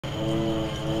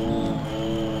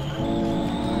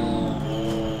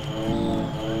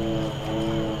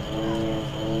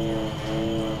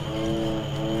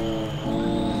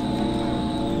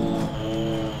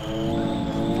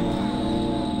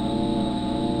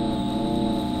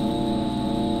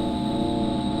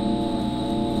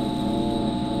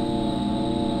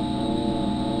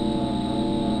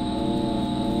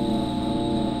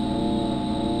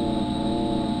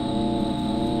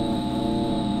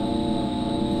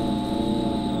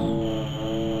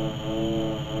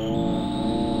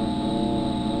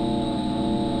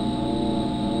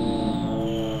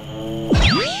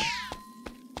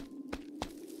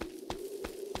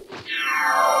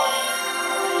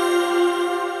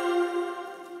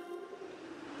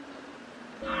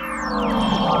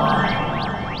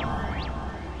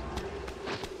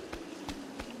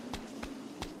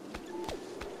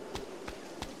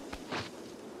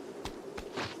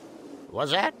was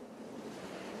that?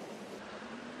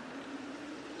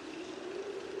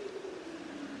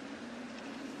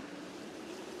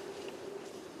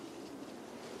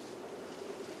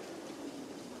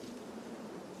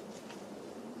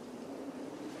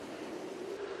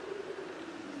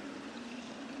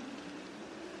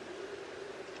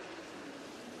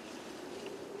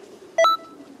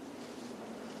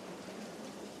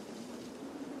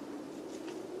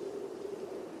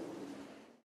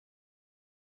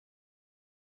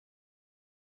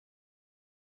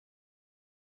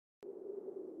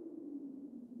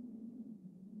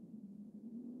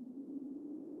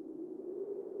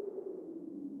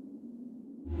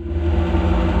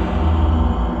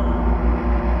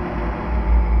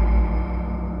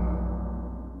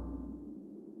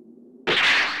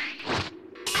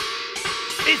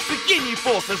 It's the Ginyu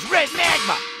Force's red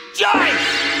magma! Giant!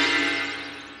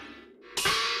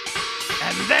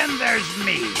 And then there's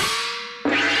me.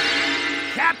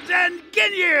 Captain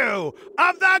Ginyu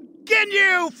of the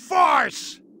Ginyu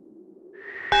Force!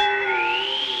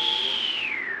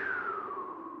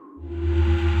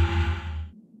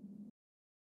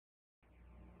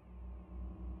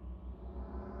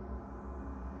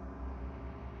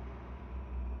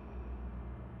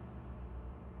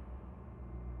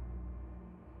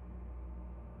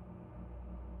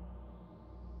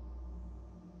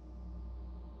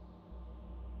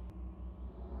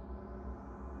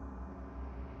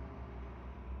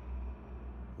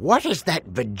 What is that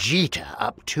Vegeta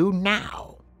up to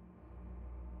now?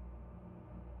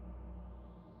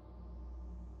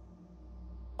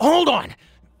 Hold on!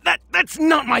 That's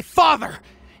not my father!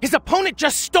 His opponent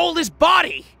just stole his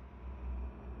body!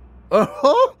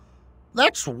 Uh-huh?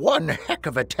 That's one heck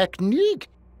of a technique.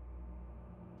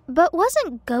 But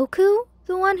wasn't Goku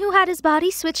the one who had his body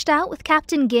switched out with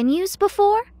Captain Ginyu's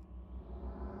before?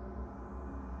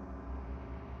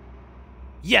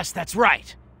 Yes, that's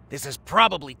right. This is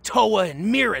probably Towa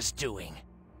and Mira's doing.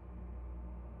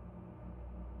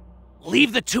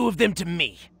 Leave the two of them to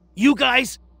me. You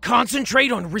guys,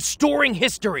 concentrate on restoring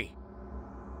history.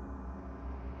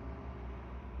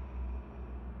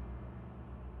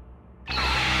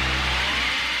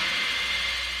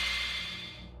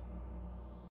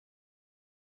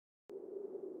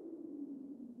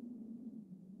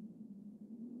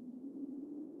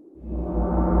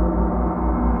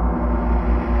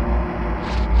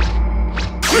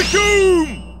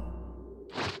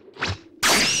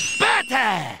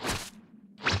 Bata!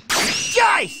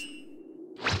 Jice!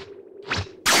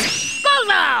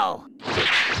 Bozo!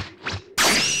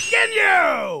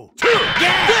 Ginyu!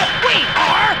 Yeah! We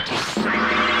are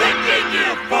the Ginyu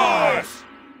Force!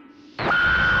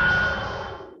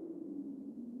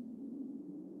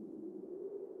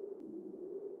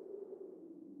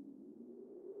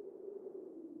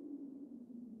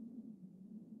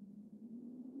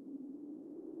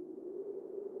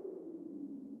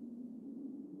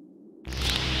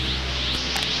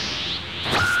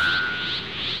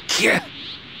 Yeah.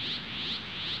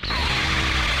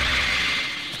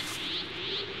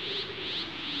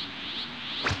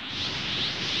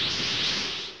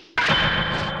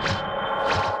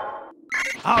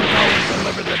 I'll go and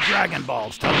deliver the Dragon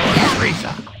Balls to Lord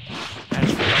Frieza.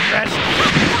 As for the rest,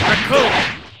 Raccoon,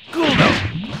 Guldo,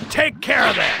 take care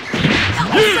of them.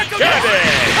 You get it!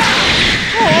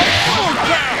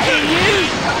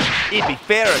 It'd be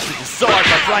fairer to decide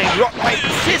by playing rock, paper,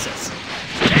 scissors.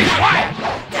 Stay quiet!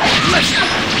 Listen,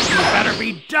 you better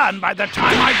be done by the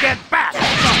time I get back!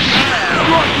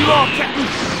 Right you are, Captain!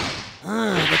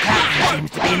 The captain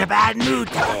seems to be in a bad mood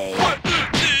today.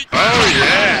 Oh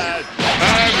yeah!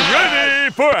 I'm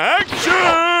ready for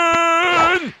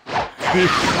action!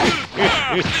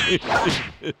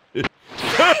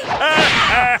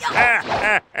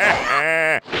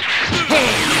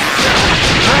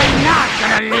 We're not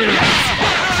gonna lose.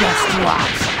 Just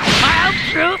watch. I'll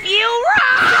prove you wrong!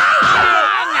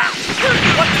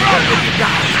 What's wrong with you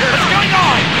guys? What's going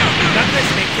on? None of this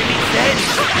makes any sense.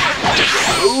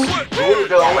 You,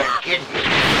 Guldo, and Ginyu.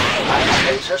 I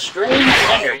sense a strange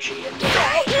energy in them.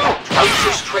 Trunks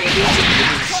is training to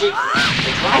keep secret to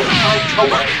try to find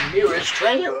Towa and Mira's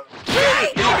trail.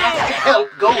 You have to help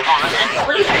Gohan and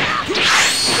Frieza.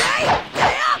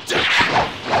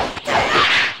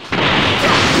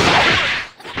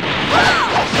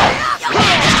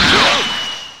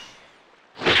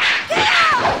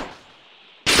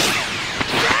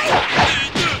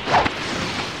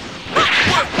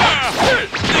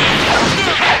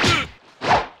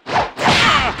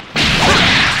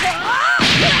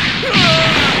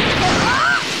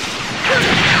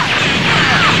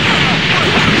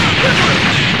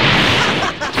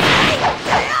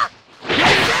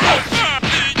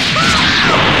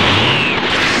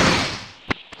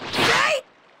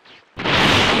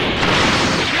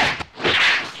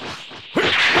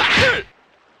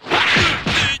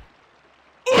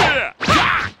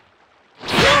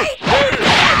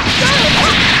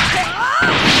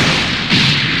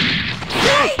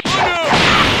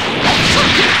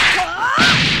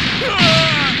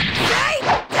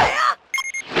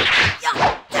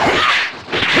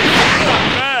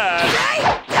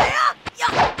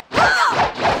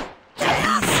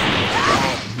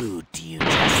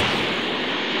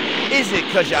 Is it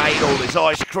 'cause you ate all this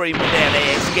ice cream without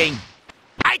asking?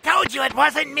 I told you it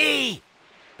wasn't me!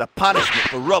 The punishment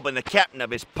for robbing the captain of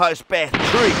his post-bath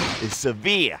treat is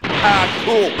severe,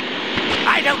 hardcore.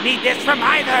 I don't need this from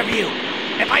either of you!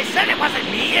 If I said it wasn't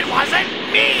me, it wasn't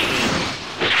me!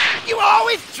 You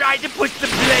always tried to push the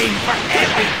blame for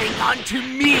everything onto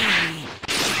me!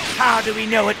 How do we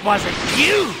know it wasn't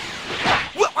you?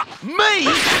 Me?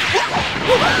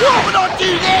 Why would I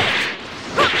do that?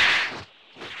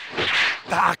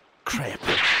 Ah, crap.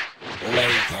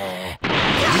 Later.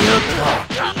 We'll talk.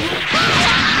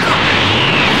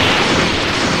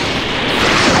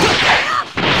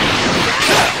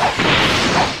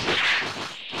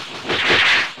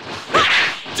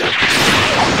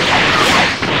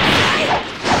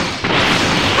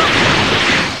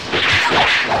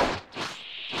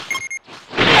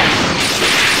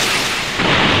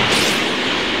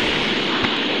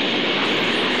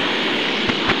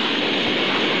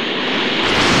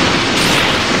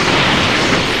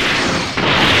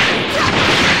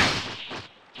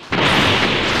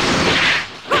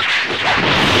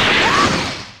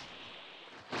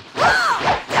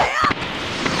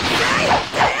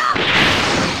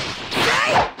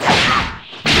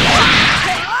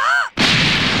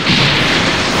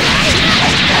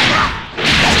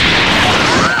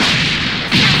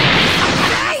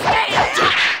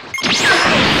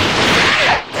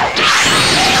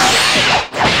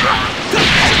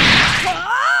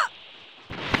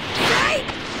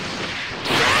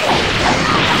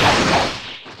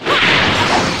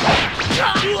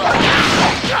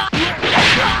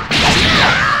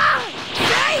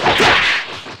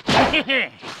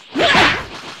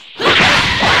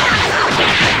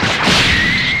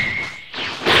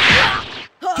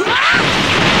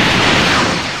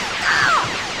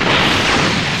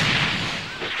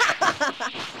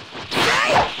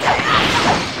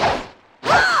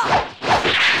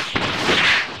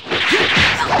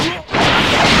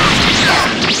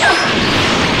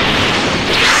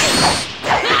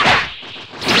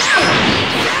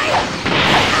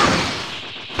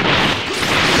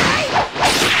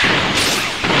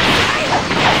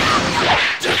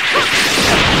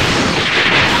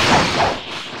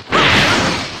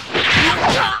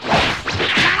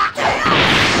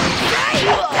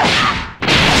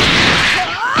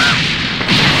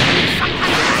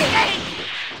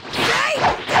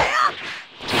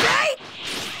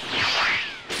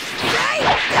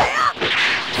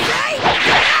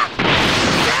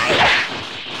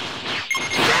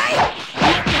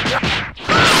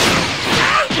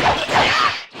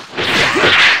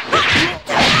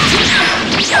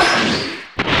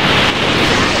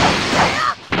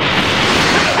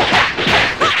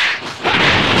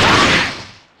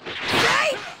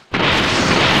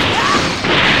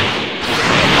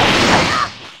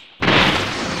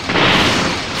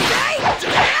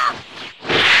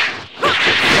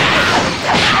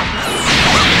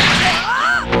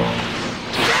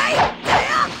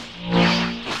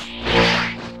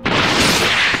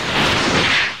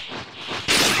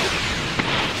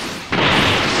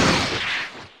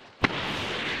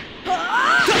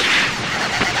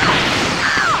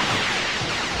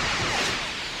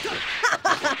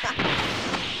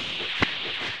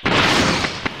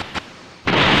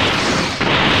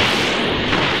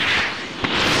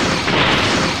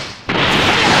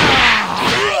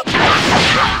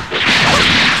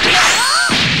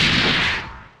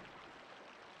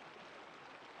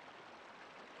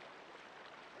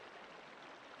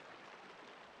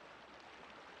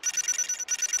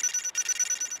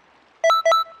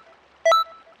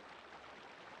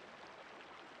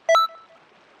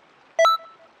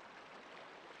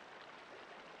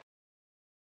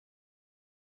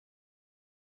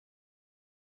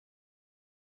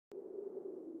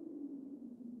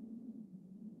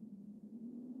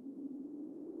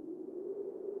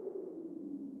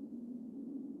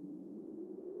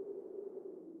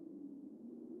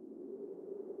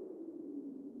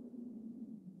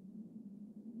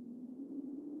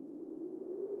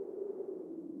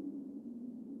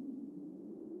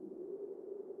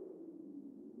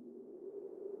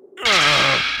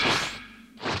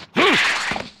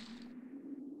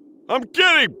 I'm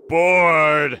getting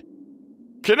bored.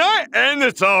 Can I end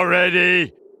this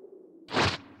already?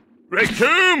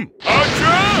 Raccoon,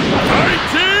 Ultra,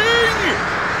 fighting!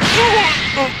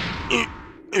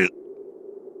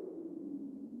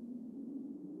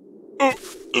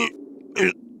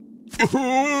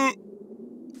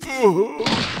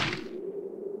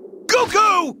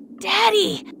 Goku!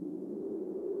 Daddy!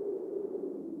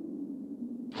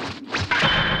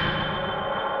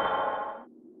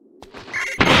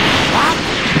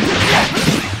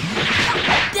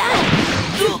 Dad!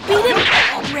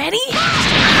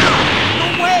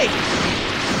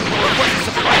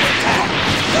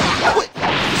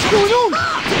 going on?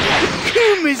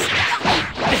 Coom is...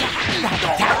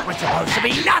 That was supposed to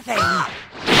be nothing!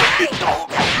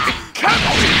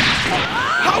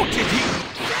 How did he...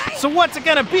 So what's it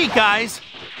gonna be, guys?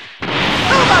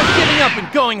 How about giving up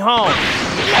and going home?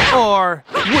 Or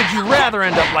would you rather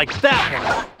end up like that one?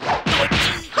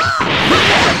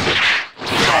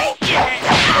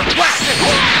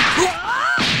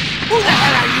 Who the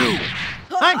hell are you?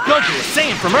 I'm Goku, a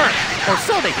Saiyan from Earth, or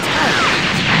so they tell me.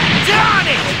 Darn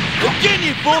it! The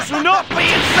Ginyu Force will not be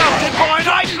insulted by an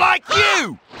ape like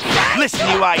you! Listen,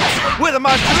 you apes, we're the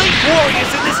most elite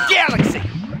warriors in this galaxy!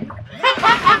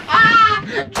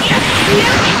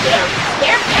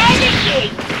 They're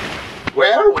panicking!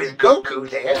 Well, with Goku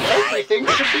there, everything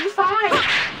should be fine.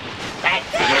 That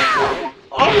Goku,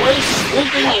 always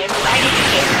sneaking in right at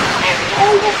the end, having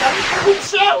all the fun to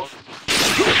himself.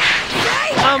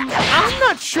 I'm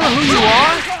not sure who you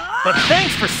are, but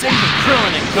thanks for saving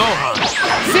Krillin and Gohan.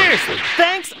 Seriously,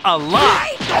 thanks a lot.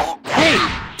 Hey,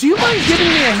 do you mind giving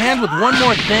me a hand with one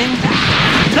more thing?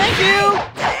 Thank you!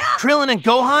 Krillin and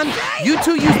Gohan, you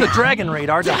two use the Dragon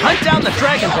Radar to hunt down the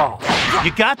Dragon Ball.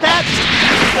 You got that?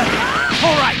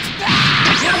 All right.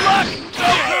 Good luck,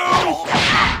 Goku!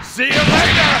 See you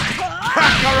later,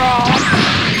 Kakarot!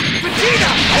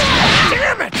 Vegeta!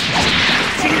 Damn it!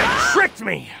 Vegeta tricked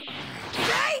me!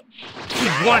 He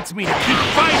wants me to keep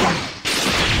fighting!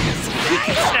 So he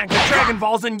can snag the Dragon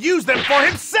Balls and use them for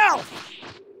himself!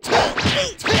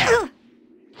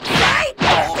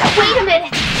 Wait a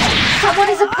minute! Someone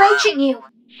is approaching you!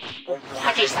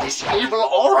 What is this evil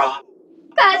aura?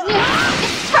 Bad news!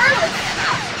 It's Turles!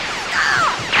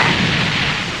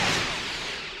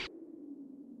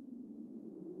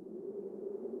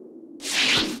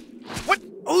 What?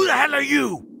 Who the hell are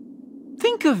you?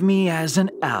 Think of me as an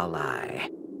ally.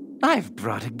 I've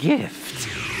brought a gift.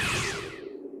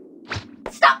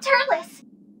 Stop Turles!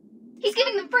 He's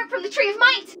giving them fruit from the Tree of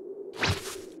Might!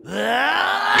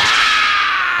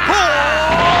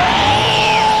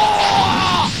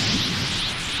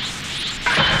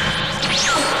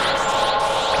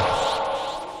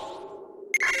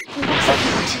 Looks like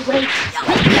we were too late.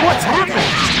 What's happening?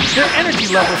 Their energy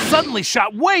levels suddenly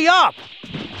shot way up.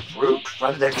 Fruit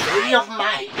from the Tree of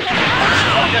Might. It's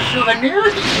not a souvenir,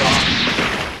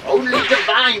 only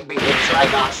divine beings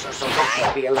like us are supposed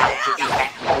to be allowed to eat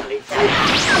that holy fruit.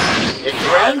 It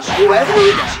grants whoever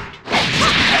eats it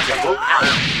magical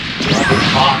power.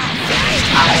 Because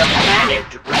I am planning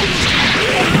to produce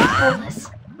Turles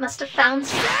must have found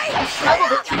some. You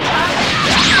smuggled it through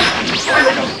time.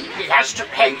 criminal. He has to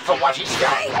pay for what he's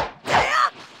done.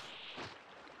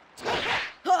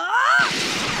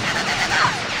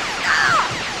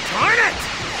 Darn it!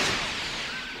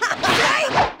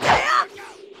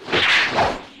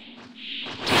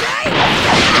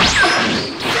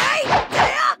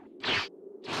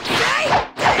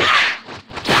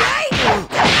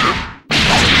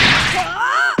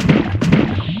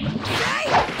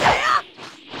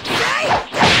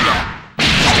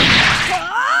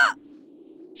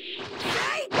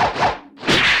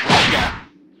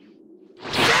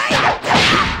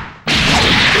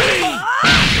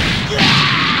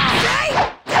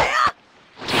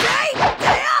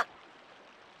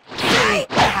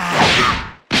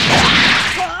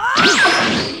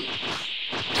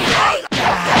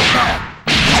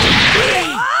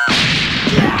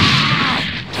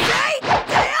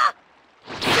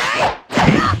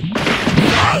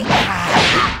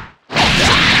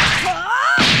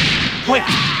 Wait!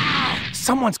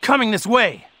 Someone's coming this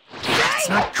way. It's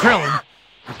not Krillin,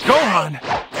 or Gohan,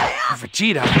 or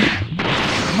Vegeta.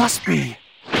 It must be.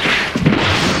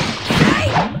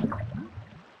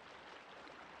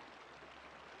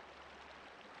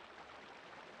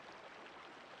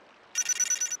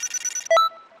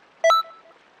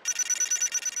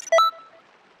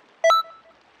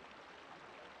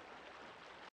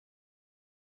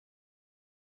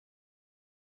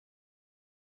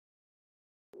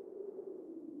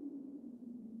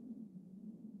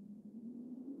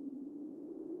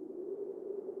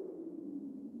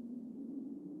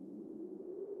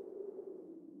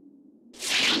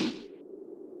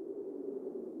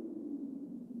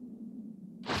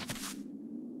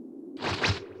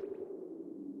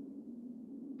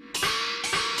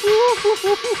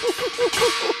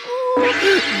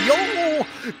 Yo!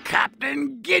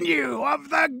 Captain Ginyu of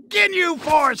the Ginyu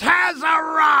Force has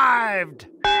arrived!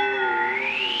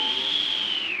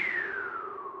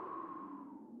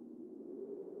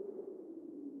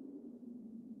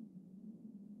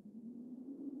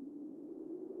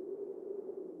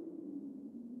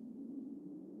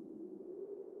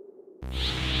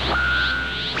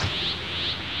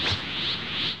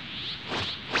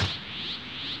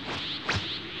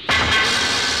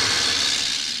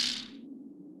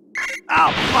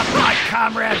 I'll pluck my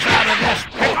comrades out of this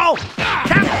pickle!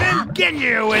 Captain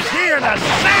Ginyu is here to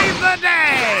save the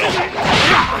day!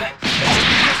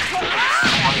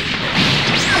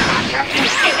 Captain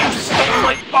Ginyu stole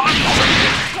my body from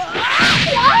me!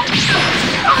 What?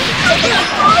 I'm taking a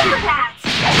fall for that!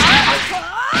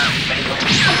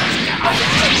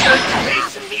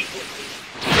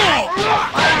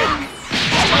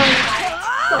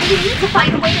 So we need to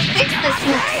find a way to fix this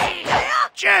mess.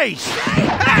 Jace!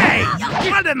 Hey!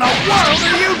 What in the world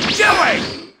are you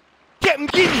doing? Captain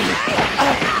Ginyu!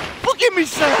 Forgive me,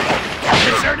 sir!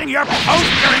 Deserting your post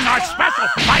during our special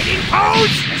fighting pose?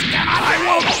 I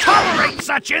won't tolerate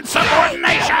such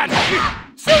insubordination!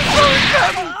 So sorry,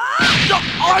 Captain! No,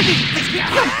 I didn't think you'd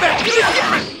come back in a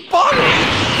different body!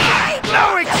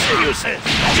 No excuses!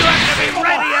 You have to be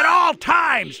ready at all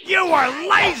times! You are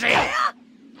lazy!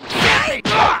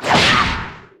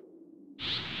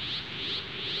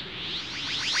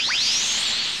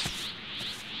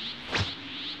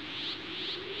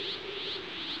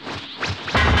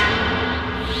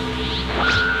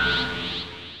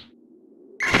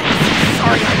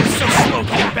 Sorry I was so slow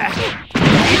getting back.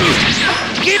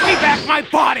 Give me back my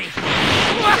body! You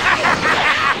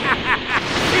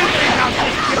think I'll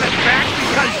just give it back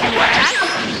because you asked?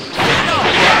 No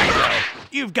worry, though.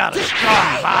 You've got a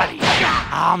strong body.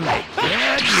 I'll make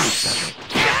good use of it.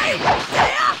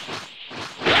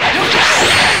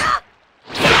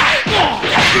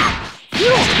 You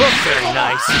don't look very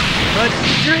nice, but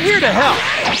you're here to help.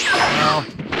 Well,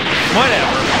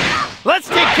 whatever. Let's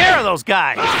take care of those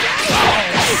guys.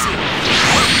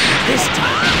 This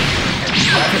time,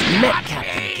 I have met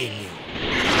Captain Ginyu.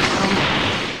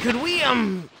 Could we,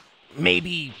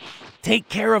 maybe take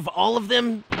care of all of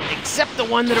them, except the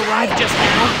one that arrived just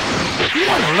now? You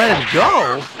want to let him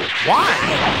go? Why?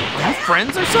 Are you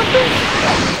friends or something?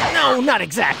 No, not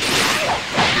exactly.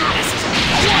 This is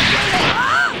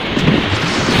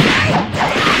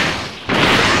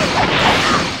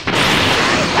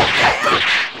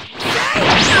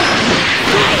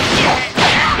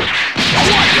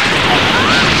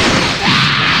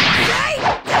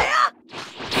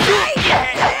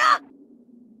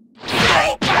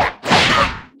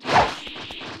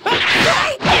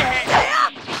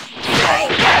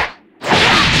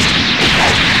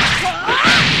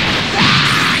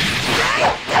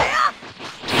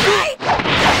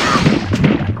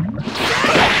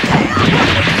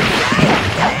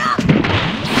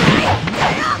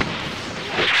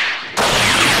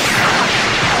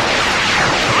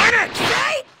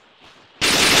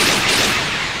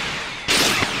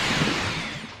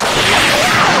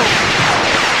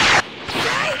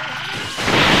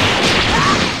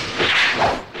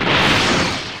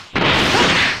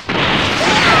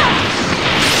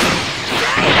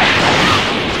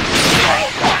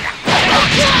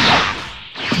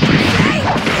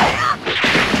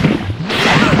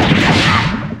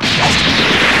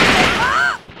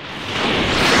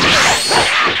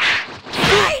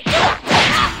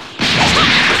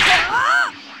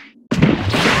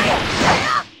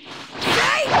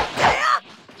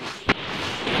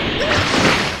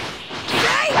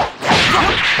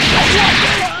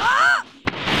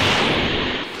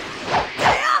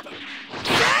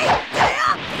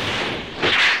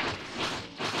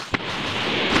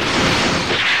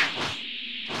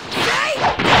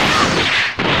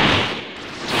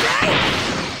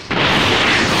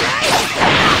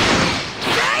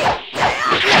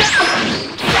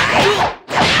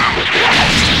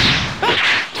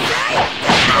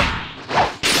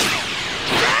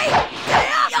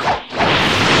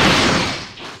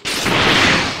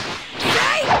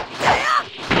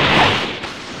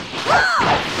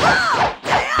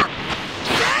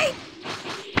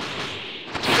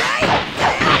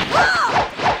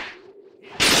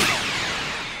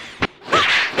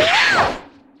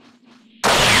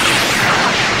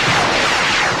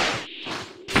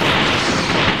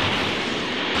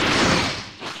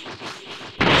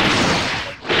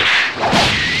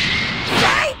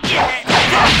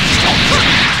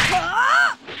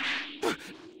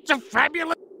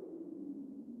fabulous.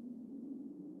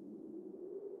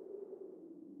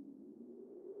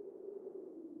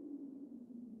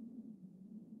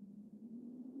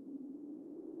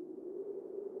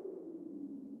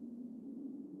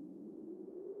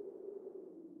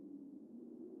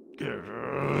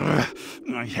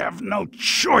 I have no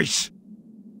choice.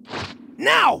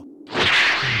 Now!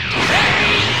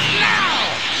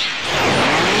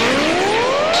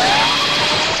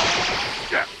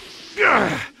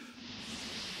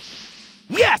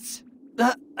 Yes!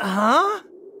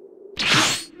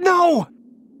 No!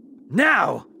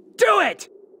 Now! Do it!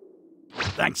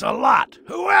 Thanks a lot,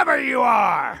 whoever you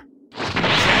are!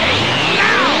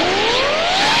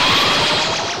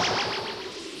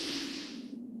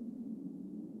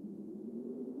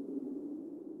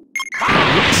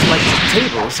 Looks like the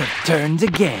tables have turned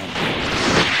again.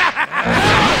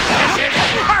 This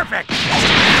is perfect!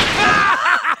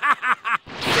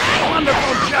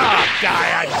 Wonderful job, guy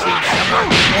I've seen somewhere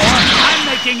before. I'm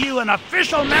making you an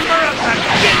official member of the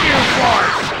Ginyu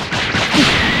Force!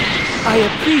 I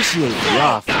appreciate the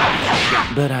offer,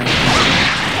 but I have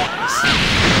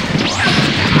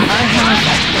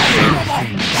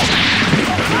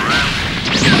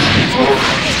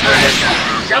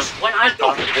Just when I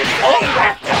thought it was all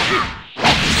wrapped up.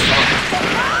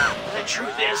 The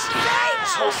truth is,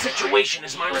 this whole situation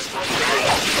is my responsibility.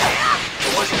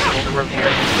 I wasn't able to repair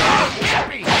it.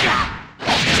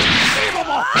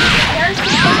 Unbelievable! There's the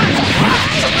body.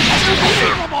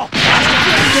 Unbelievable!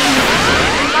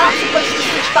 You're not supposed to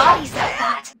switch bodies like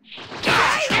that.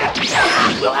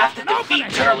 We'll have to defeat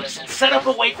Turles and set up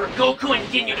a way for Goku and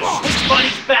Ginyu to switch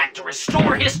bodies back to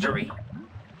restore history.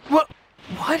 What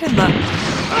in the...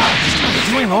 What are you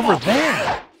doing over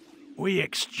there? We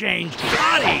exchanged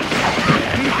bodies!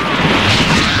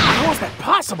 How is that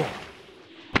possible?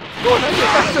 When I get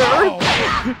back to Earth,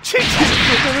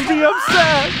 Chi-Chi's gonna be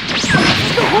upset! Just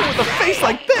go home with a face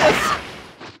like this!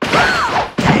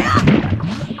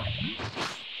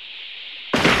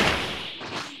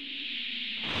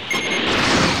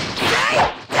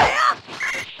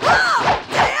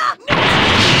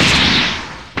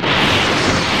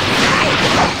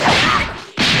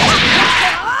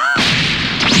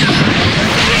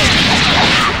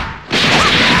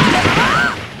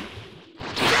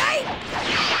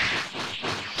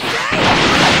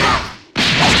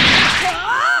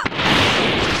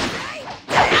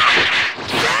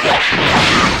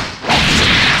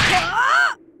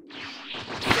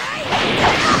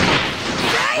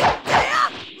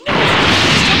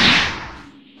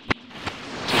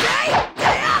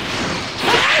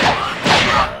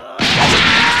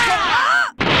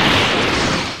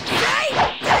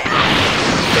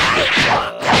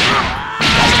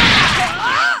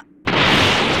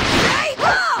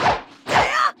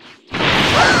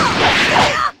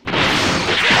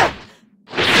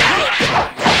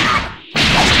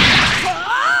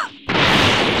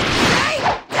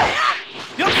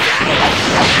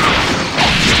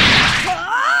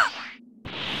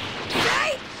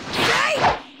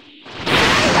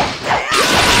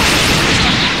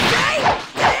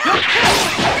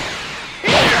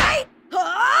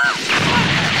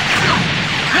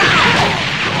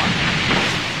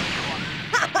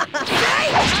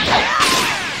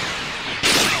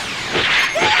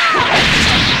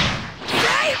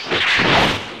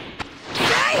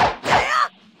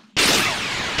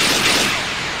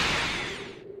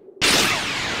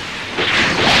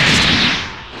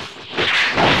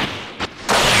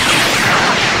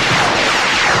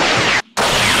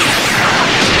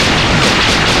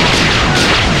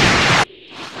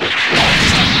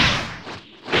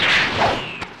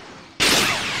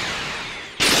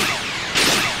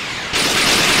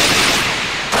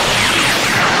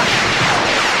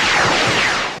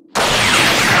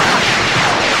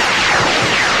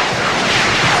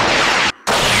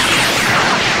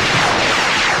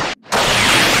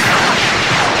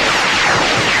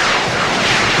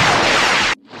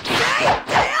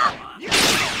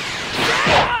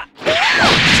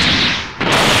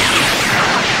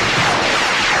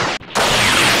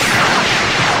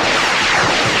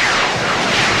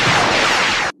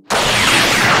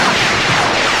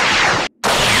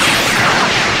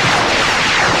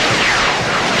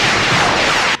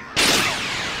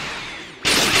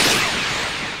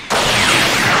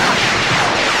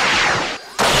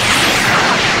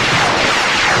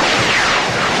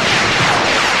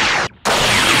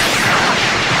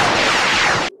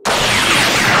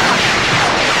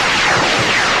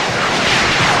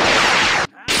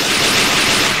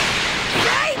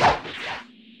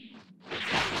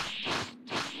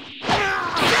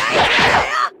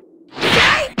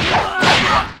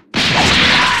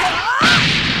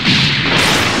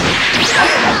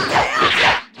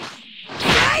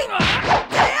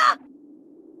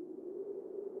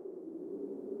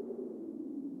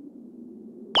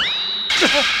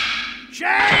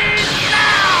 Change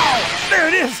now! There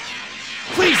it is!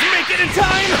 Please make it in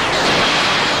time!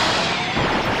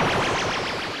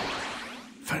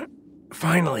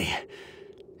 Finally,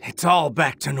 it's all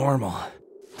back to normal.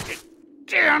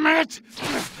 Damn it!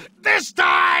 This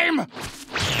time!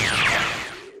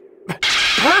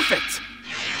 Perfect!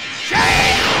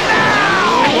 Change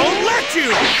now! I won't let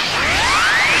you!